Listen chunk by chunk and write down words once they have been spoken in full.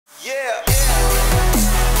Yeah.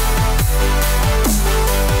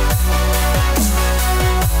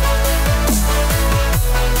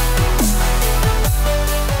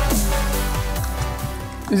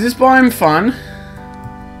 Is this biome fun?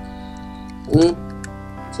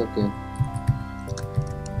 It's okay.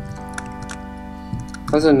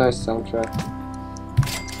 That's a nice soundtrack.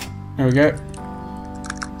 There we go.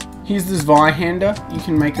 Here's this Zweihander. You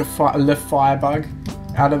can make a firebug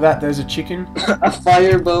out of that. There's a chicken. A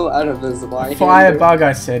firebow out of a Zweihander. Firebug,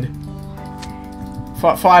 I said.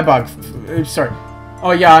 Firebug. Oops, sorry.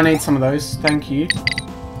 Oh yeah, I need some of those. Thank you.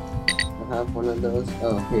 I have one of those.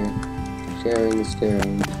 Oh, here. Sharing is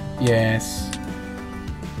caring. Yes.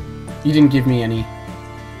 You didn't give me any.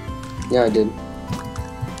 Yeah, I did.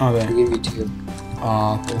 Oh, there. I gave you 2.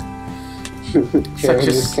 Oh, Sharing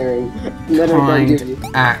is caring. Then I'm gonna give you.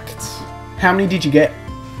 kind act. How many did you get?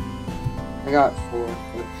 I got 4.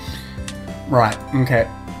 Right, okay.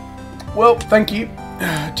 Well, thank you.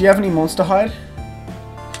 Do you have any monster hide?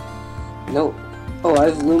 No. Oh, I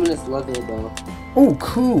have luminous leather though. Oh,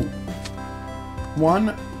 cool.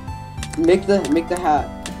 One. Make the hat.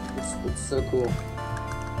 It's so cool.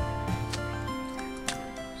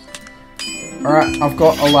 Alright, I've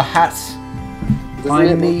got all the hats. Doesn't I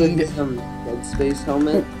it need look like some Dead Space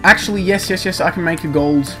helmet? Actually, yes, I can make a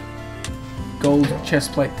gold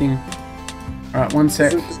chest plate thing. Alright, one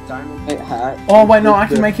sec. Isn't this Dynamite hat? Oh wait, no, I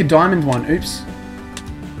can make a diamond one. Oops.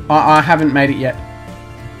 I haven't made it yet.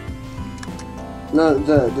 No,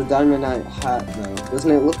 the Dynamite hat though.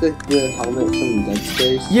 Doesn't it look like the helmet from Dead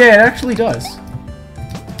Space? Yeah, it actually does.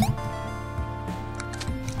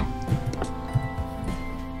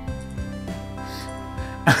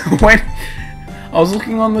 When I was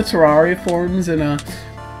looking on the Terraria forums and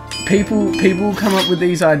people come up with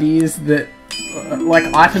these ideas that like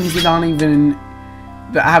items that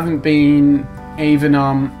haven't been even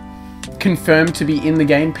confirmed to be in the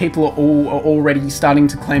game. People are already starting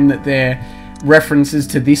to claim that they're references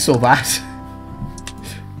to this or that.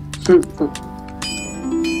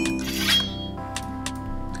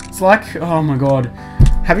 It's like, oh my god,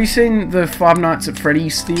 have you seen the Five Nights at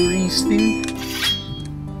Freddy's theories thing?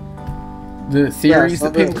 The theories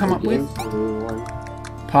that people come up with?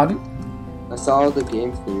 Pardon? I saw the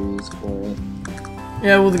game theories for it.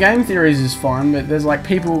 Yeah, well the game theories is fine, but there's like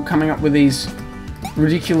people coming up with these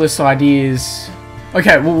ridiculous ideas.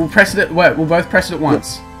 Okay, well we'll press it wait, we'll both press it at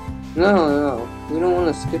once. No, we don't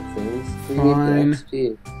want to skip things. We need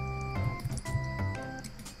the XP.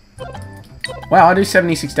 Wow, I do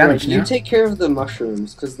 76 damage now. You take care of the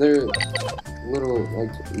mushrooms, because they're little,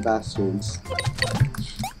 like, bastards.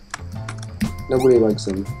 Nobody likes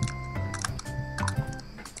them.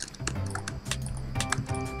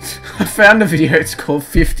 I found a video, it's called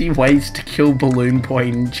 50 Ways to Kill Balloon Boy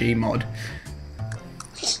in Gmod.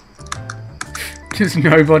 Because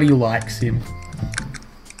nobody likes him.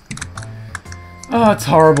 Oh, it's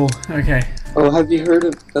horrible. Okay. Oh, have you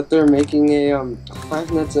heard that they're making a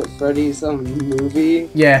Five Nights at Freddy's movie?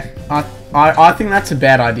 Yeah, I think that's a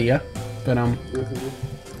bad idea, but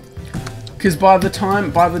because by the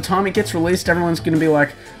time it gets released, everyone's gonna be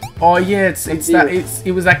like, oh yeah,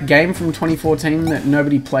 it was that game from 2014 that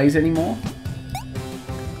nobody plays anymore.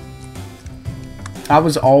 I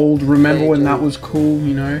was old. Remember when that was cool?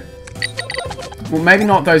 You know. Well, maybe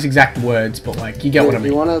not those exact words, but like you get what I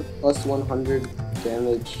mean. You want a plus 100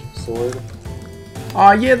 damage sword?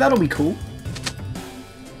 Yeah, that'll be cool.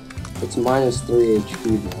 It's minus 3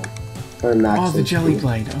 HP now. Or max Oh, the HP. jelly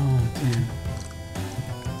blade. Oh, damn.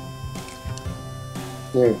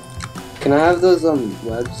 Here. Can I have those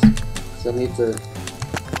webs? Cause I need to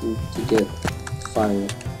get fire.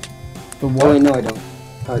 The what? Oh wait, no I don't.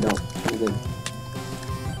 No I don't. I'm good.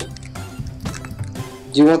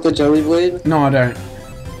 Do you want the jelly blade? No, I don't.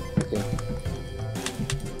 Okay.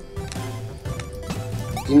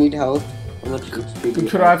 Do you need health? How much HP do you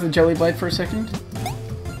Could I have the jelly blade for a second?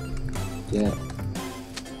 Yeah.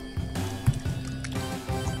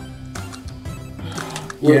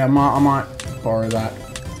 Yeah, I might borrow that.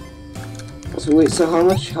 So wait, so how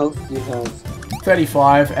much health do you have?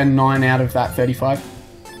 35 and 9 out of that 35.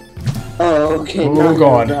 Oh, okay. Oh, not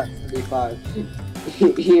God. That 35.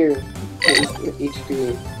 Here.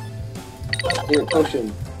 HP. Here,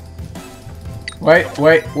 potion. Wait,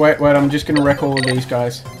 I'm just gonna wreck all of these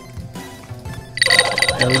guys.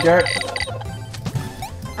 There we go.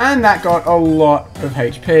 And that got a lot of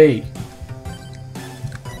HP.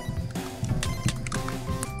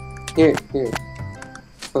 Here.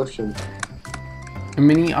 Potion. A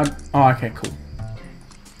mini, oh, okay, cool.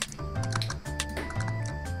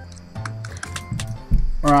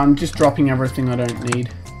 Alright, I'm just dropping everything I don't need.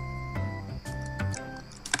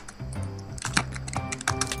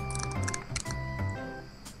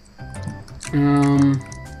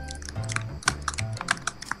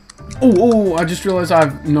 Oh, I just realized I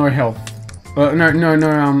have no health. No,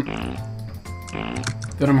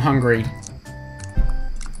 that I'm hungry.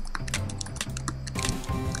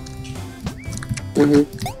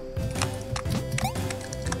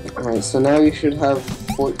 Alright, so now you should have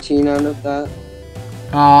 14 out of that.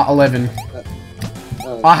 11.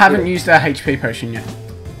 I haven't used a HP potion yet.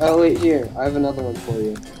 Oh wait, here, I have another one for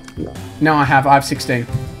you. No, I have 16.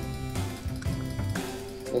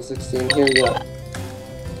 I have 16, here you go.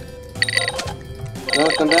 No,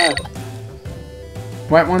 come back.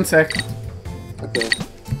 Wait 1 sec. Okay.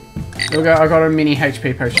 I got a mini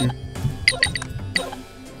HP potion.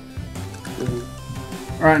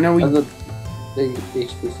 Alright, now we... I have a big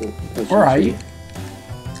HP potion. Where are you?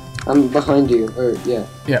 I'm behind you, or yeah.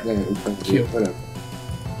 Yeah. There, in front of Cute. you, whatever.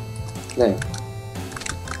 There.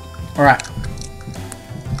 Alright.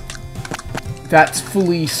 That's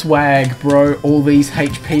fully swag, bro. All these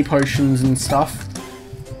HP potions and stuff.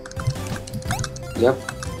 Yep.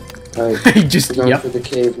 Alright. Just, going yep. for the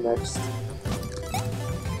cave next.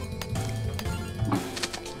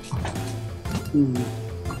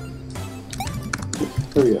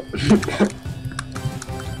 Hurry up.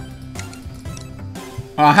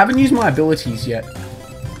 I haven't used my abilities yet.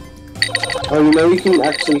 Oh, you know you can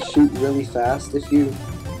actually shoot really fast if you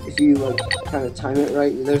like kind of time it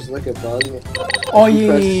right. There's like a bug. Oh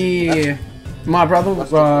yeah. My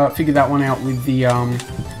brother figured that one out with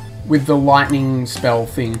the lightning spell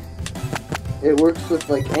thing. It works with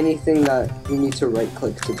like anything that you need to right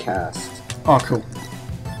click to cast. Oh, cool.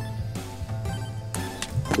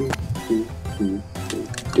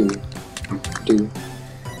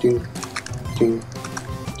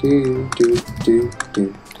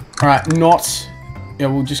 Alright, not... Yeah,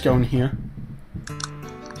 we'll just go in here.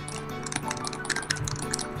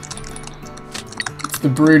 It's the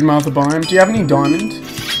brood mother biome. Do you have any diamond?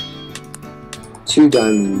 2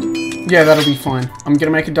 diamond. Yeah, that'll be fine. I'm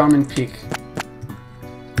gonna make a diamond pick.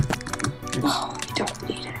 Oh, you don't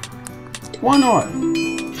need it. Why not?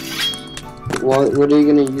 What are you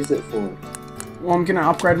gonna use it for? Well, I'm gonna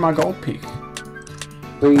upgrade my gold pick.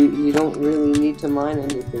 But you don't really need to mine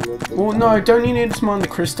anything with it. Well, no, don't you need to mine the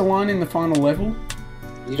crystalline in the final level?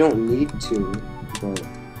 You don't need to. But...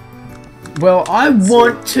 Well, I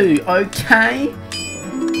want to, okay?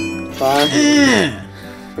 Fine.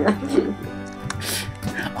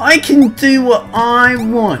 I can do what I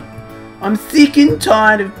want. I'm sick and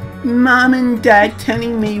tired of Mum and Dad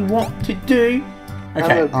telling me what to do.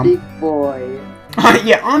 Okay, I'm a big boy.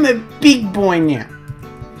 Yeah, I'm a big boy now.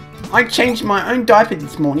 I changed my own diaper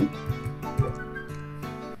this morning.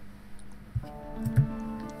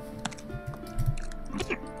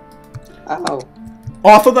 Ow. Oh,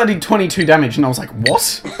 I thought that did 22 damage, and I was like,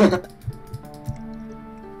 what?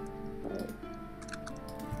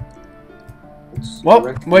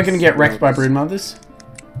 Well, we're gonna get wrecked by brood mothers.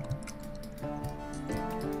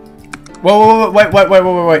 Whoa,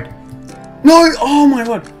 wait. No! Oh my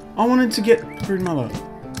god! I wanted to get brood mother.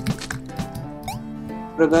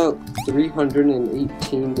 What about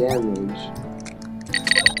 318 damage?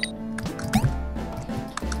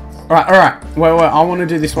 Alright. Wait, I want to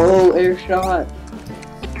do this one. Oh, air shot!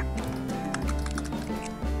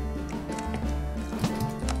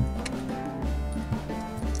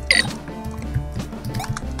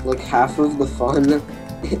 Like, half of the fun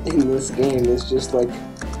in this game is just, like,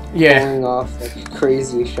 going off, like,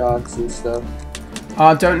 crazy shots and stuff.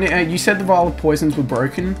 You said the vial of poisons were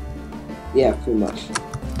broken? Yeah, pretty much.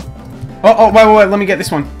 Oh, wait, let me get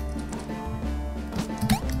this one.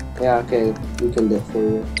 Yeah, okay, we can do it for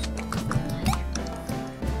you.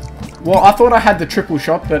 Well, I thought I had the triple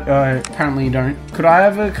shot, but apparently you don't. Could I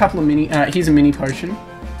have a couple of mini... here's a mini potion.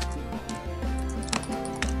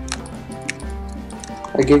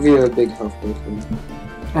 I give you a big health potion.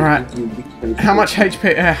 Alright. How much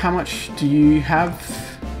HP... how much do you have?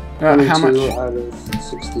 How much? 22 out of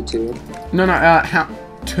 62. No, how...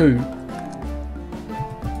 2.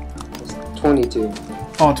 22.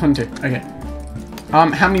 Oh, 22. Okay.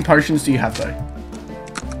 How many potions do you have, though?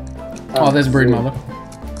 Oh, there's a brood mother.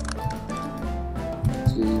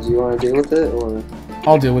 Do you want to deal with it, or...?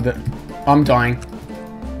 I'll deal with it. I'm dying.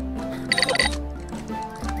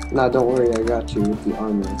 Nah, don't worry, I got you with the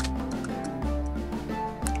armor.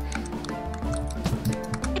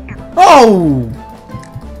 Oh!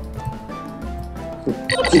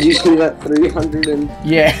 Did you see that 300 and...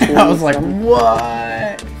 Yeah, I was like,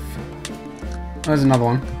 what? There's another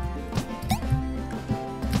one.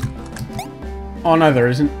 Oh no, there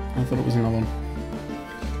isn't. I thought it was another one.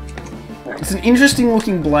 It's an interesting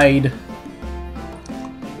looking blade.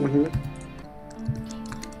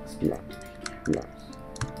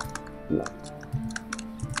 No.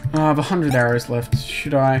 I have 100 arrows left.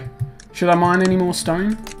 Should I mine any more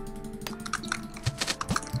stone?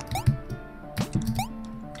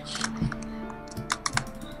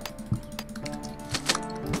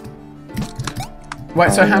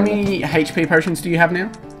 Wait, so how many HP potions do you have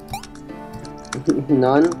now?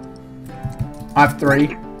 None. I have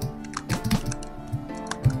 3.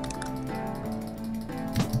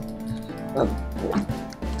 Oh.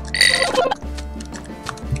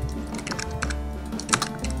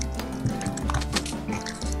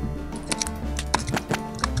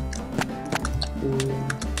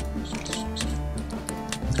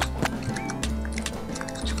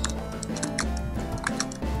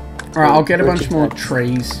 Alright, I'll get a bunch more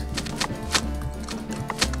trees.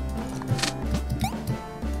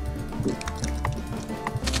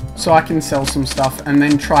 So I can sell some stuff and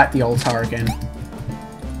then try at the altar again.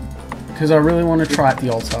 Because I really want to try at the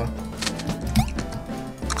altar.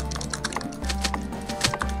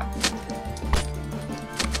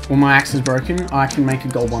 Well, my axe is broken. I can make a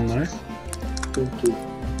gold one though. Thank you.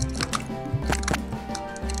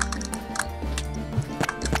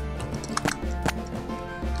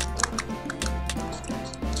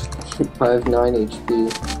 I have 9 HP.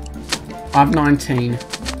 I have 19.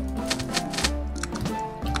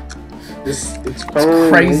 It's probably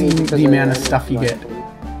crazy the amount of stuff you get.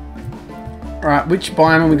 Alright, which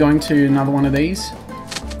biome are we going to? Another one of these?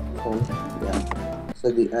 Yeah.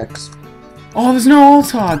 So the X. Oh, there's no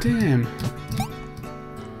altar! Damn.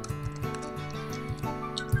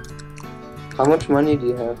 How much money do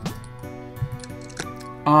you have?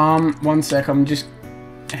 1 sec, I'm just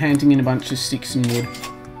handing in a bunch of sticks and wood.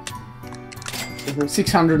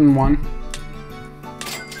 601.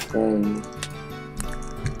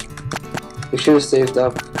 You should have saved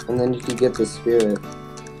up, and then you could get the spirit.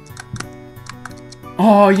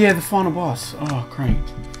 Oh yeah, the final boss. Oh, great.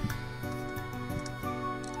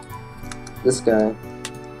 This guy.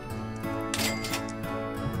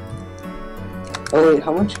 Oh wait,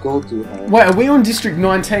 how much gold do you have? Wait, are we on District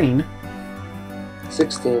 19?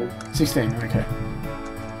 16. 16, okay.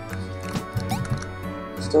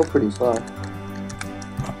 Still pretty far.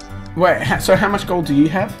 Wait, so how much gold do you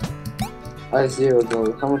have? I have 0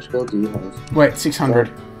 gold. How much gold do you have? Wait, 600.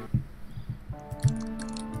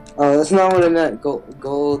 Oh, that's not what I meant.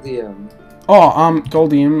 Goldium. Oh,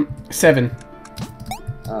 Goldium 7.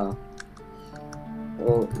 Oh.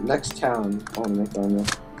 Well, next town. I want to make armor.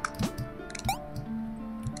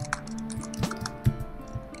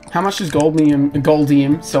 How much does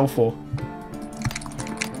Goldium sell for?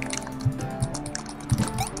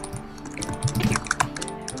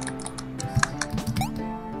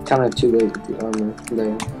 Kind of too late with the armor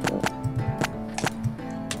there. But...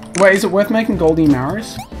 Wait, is it worth making Goldium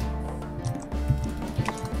arrows?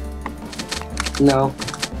 No.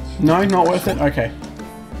 No, not worth it? Okay.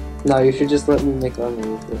 No, you should just let me make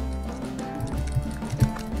armor with it.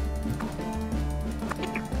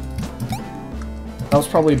 That was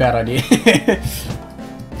probably a bad idea.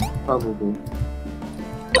 Probably.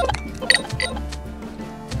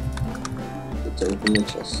 Let's open the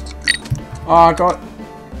chest. Oh, I got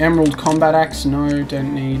Emerald Combat Axe. No,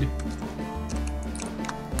 don't need.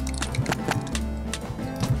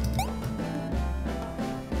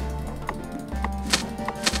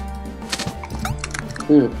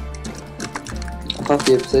 I thought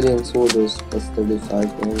the obsidian sword was plus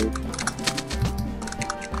 35 damage.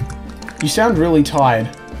 You sound really tired.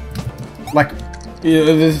 Like, yeah,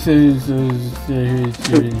 this is.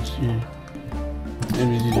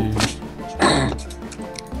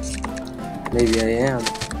 Maybe I am.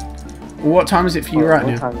 What time is it for you right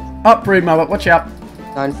now? Time? Up, brood mother. Watch out.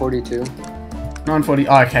 9:42. 9:40.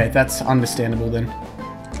 Oh, okay, that's understandable then.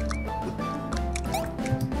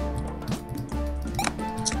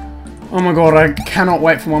 Oh my god, I cannot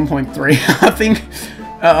wait for 1.3. I think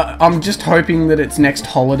I'm just hoping that it's next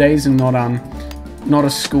holidays and not a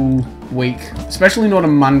school week, especially not a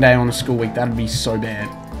Monday on a school week. That'd be so bad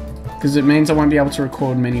because it means I won't be able to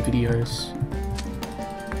record many videos.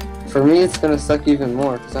 For me, it's gonna suck even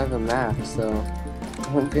more because I have a Mac, so I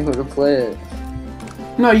won't be able to play it.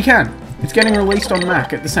 No, you can. It's getting released on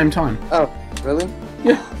Mac at the same time. Oh, really?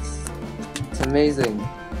 Yeah. It's amazing.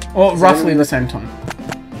 Or roughly the same time.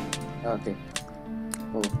 Okay.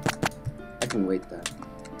 Oh, I can wait then.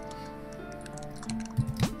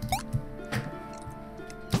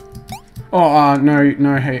 Oh, no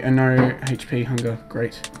HP hunger.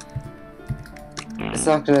 Great. It's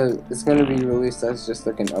not gonna. It's gonna be released as just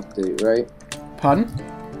like an update, right? Pardon?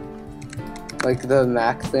 Like the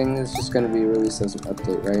Mac thing is just gonna be released as an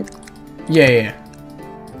update, right? Yeah.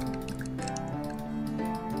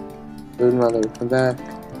 Brood mother, come back.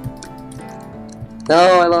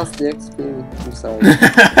 No, I lost the XP. I'm sorry.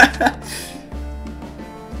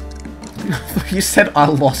 You said I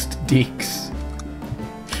lost dicks.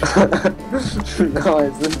 No,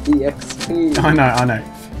 it's the XP. I know.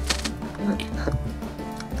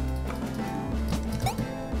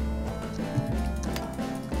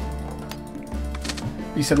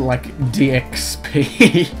 You said like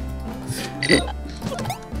DXP.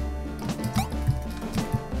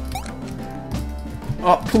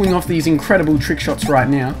 Oh, pulling off these incredible trick shots right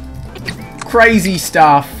now. Crazy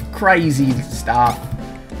stuff.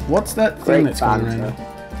 What's that thing that's going around?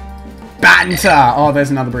 Banter! Oh, there's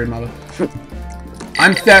another brood mother.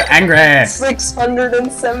 I'm so angry!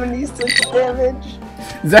 676 damage!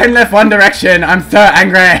 Zone left one direction, I'm so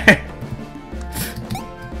angry!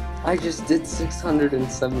 I just did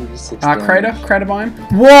 676 damage. Crater biome?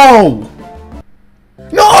 Whoa!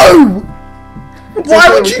 No! Why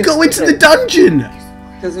would you go into the dungeon?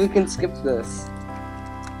 Because we can skip this.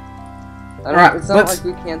 Alright, it's not like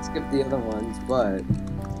we can't skip the other ones, but...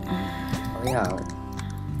 Oh yeah.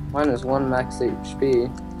 Minus 1 max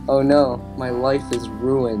HP. Oh no, my life is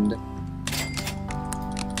ruined.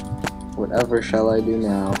 Whatever shall I do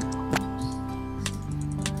now?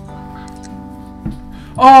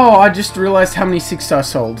 Oh, I just realized how many 6-star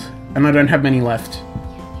sold. And I don't have many left.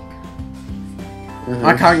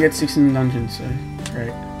 I can't get 6 in the dungeon, so...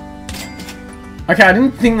 Great. Okay, I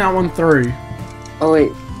didn't think that one through. Oh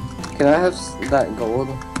wait, can I have that gold?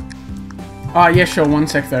 Yeah, sure, 1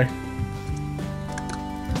 sec though.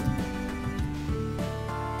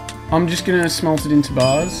 I'm just gonna smelt it into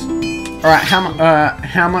bars. Alright,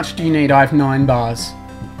 how much do you need? I have 9 bars.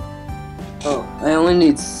 Oh, I only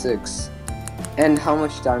need 6. And how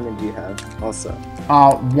much diamond do you have, also?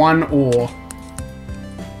 1 ore.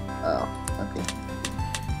 Oh, okay.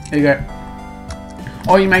 There you go.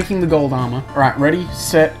 Oh, you're making the gold armor. Alright, ready,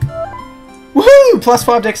 set. Woohoo!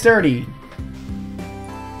 +5 dexterity.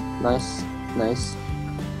 Nice.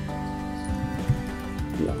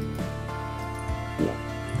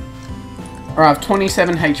 Alright, I have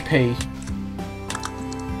 27 HP.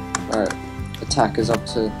 Alright, attack is up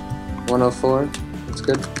to 104. That's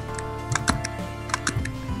good.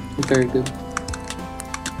 Very good.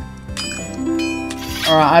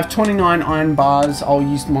 Alright, I have 29 iron bars. I'll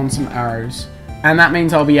use them on some arrows. And that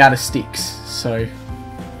means I'll be out of sticks, so...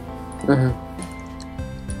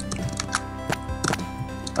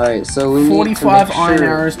 Alright, so we 45 need to iron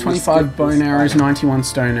arrows, 25 bone arrows, 91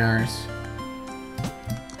 stone arrows.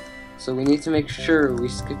 So we need to make sure we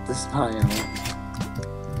skip this biome.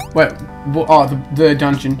 Wait, the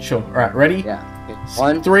dungeon, sure. Alright, ready? Yeah. Okay.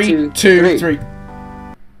 1, 3, 2, 3.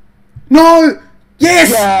 No! Yes!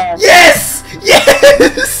 Yeah. Yes!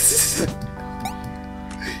 Yes!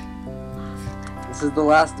 This is the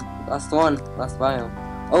last biome.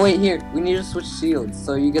 Oh wait, here, we need to switch shields,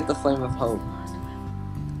 so you get the Flame of Hope.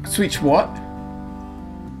 Switch what?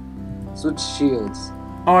 Switch shields.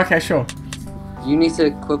 Oh, okay, sure. You need to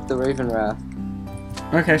equip the Raven Wrath.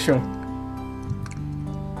 Okay, sure.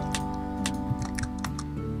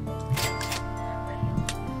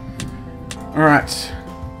 Alright.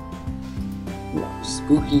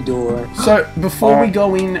 Spooky door. So, before we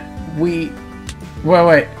go in, we...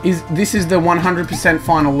 Wait, this is the 100%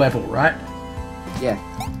 final level, right? Yeah.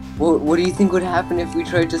 Well, what do you think would happen if we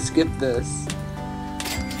tried to skip this?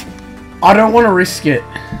 I don't want to risk it.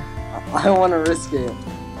 I don't want to risk it.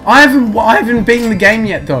 I haven't beaten the game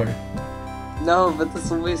yet, though. No, but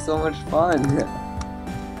this will be so much fun.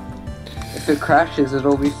 If it crashes,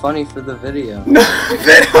 it'll be funny for the video. No,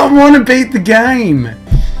 but I want to beat the game.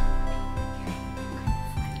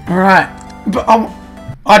 Alright. But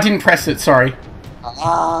I didn't press it, sorry.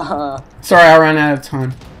 Sorry, I ran out of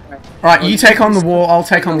time. Alright, you take on the wall, I'll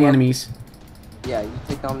take on the enemies. Yeah, you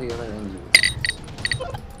take on the other enemies.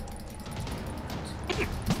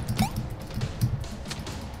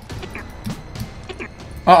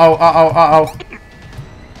 Uh-oh.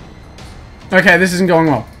 Okay, this isn't going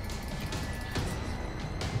well.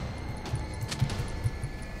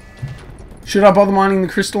 Should I bother mining the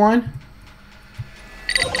crystalline?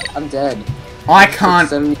 I'm dead. I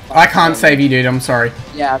can't save you, dude, I'm sorry.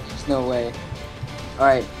 Yeah, there's no way.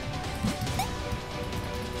 Alright.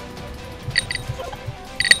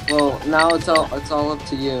 Well, now it's all up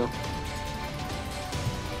to you.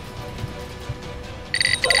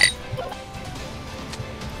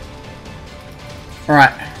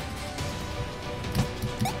 Alright.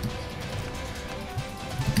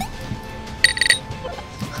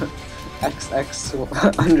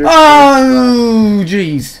 XX under. Oh,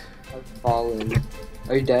 jeez. I've fallen.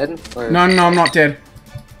 Are you dead? Or... No, I'm not dead.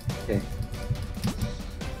 Okay.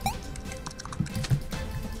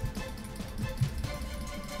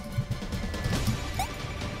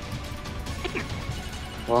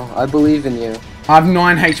 I believe in you. I have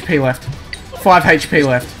 9 HP left. 5 HP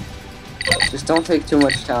left. Just don't take too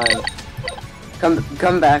much time.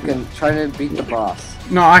 Come back and try to beat the boss.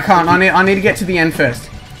 No, I can't. I need to get to the end first.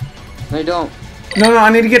 No, you don't. No, I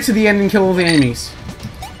need to get to the end and kill all the enemies.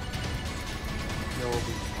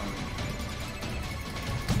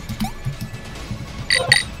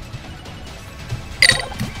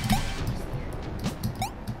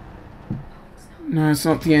 No, it's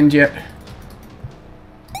not the end yet.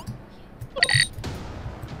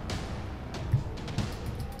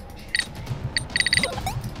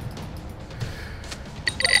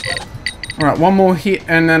 Alright, one more hit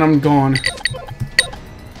and then I'm gone.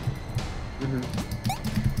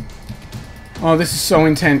 Oh, this is so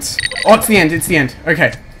intense. Oh, it's the end, it's the end.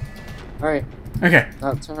 Okay. Alright. Okay.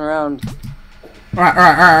 Now turn around.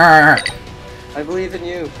 Alright. I believe in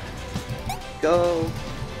you. Go.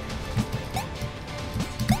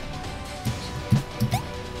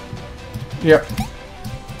 Yep.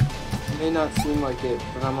 It may not seem like it,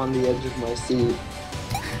 but I'm on the edge of my seat.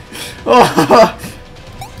 Oh!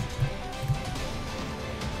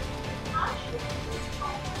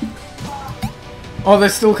 Oh,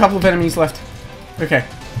 there's still a couple of enemies left. Okay.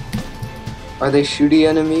 Are they shooty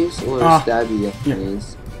enemies or stabby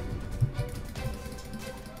enemies?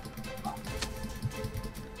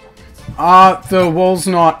 The wall's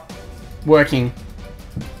not working.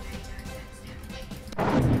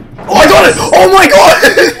 Oh, I got it! Oh my god!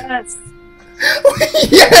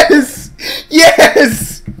 Yes! Yes!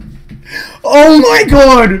 Yes! Oh my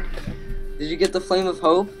god! Did you get the Flame of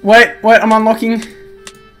Hope? Wait, I'm unlocking.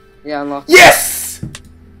 Yeah, unlocked. Yes!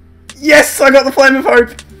 Yes, I got the Flame of Hope.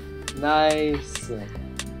 Nice.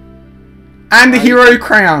 And the Hero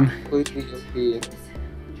Crown. Completely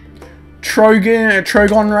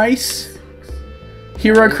Trogon Race.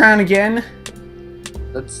 Hero Crown again.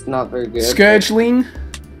 That's not very good. Scourgeling.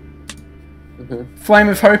 Flame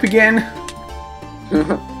of Hope again.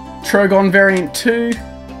 Trogon Variant 2.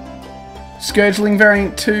 Scourgeling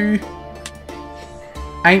Variant 2.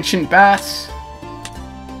 Ancient Bat.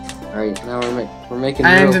 Alright, now we're making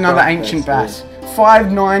and another Ancient Bat.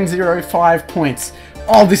 5905 points.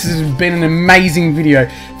 Oh, this has been an amazing video.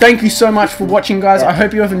 Thank you so much for watching, guys. I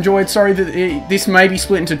hope you have enjoyed. Sorry that this may be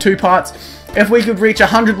split into 2 parts. If we could reach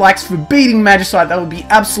 100 likes for beating Magicite, that would be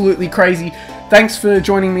absolutely crazy. Thanks for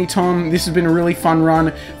joining me, Tom. This has been a really fun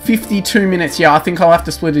run. 52 minutes. Yeah, I think I'll have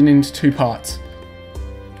to split it into 2 parts.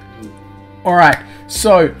 Alright,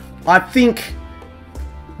 so I think...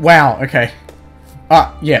 Wow, okay.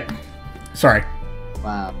 Yeah. Sorry.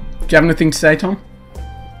 Wow. Do you have anything to say, Tom?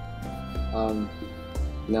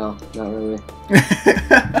 No, not really.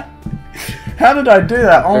 How did I do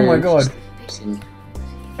that? Oh my god.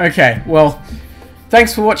 Okay, well,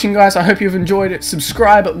 thanks for watching, guys. I hope you've enjoyed it.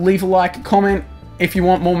 Subscribe, leave a like, comment if you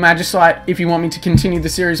want more Magicite, if you want me to continue the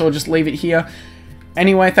series, or just leave it here.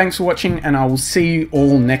 Anyway, thanks for watching, and I will see you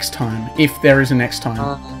all next time, if there is a next time.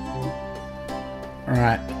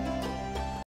 Alright.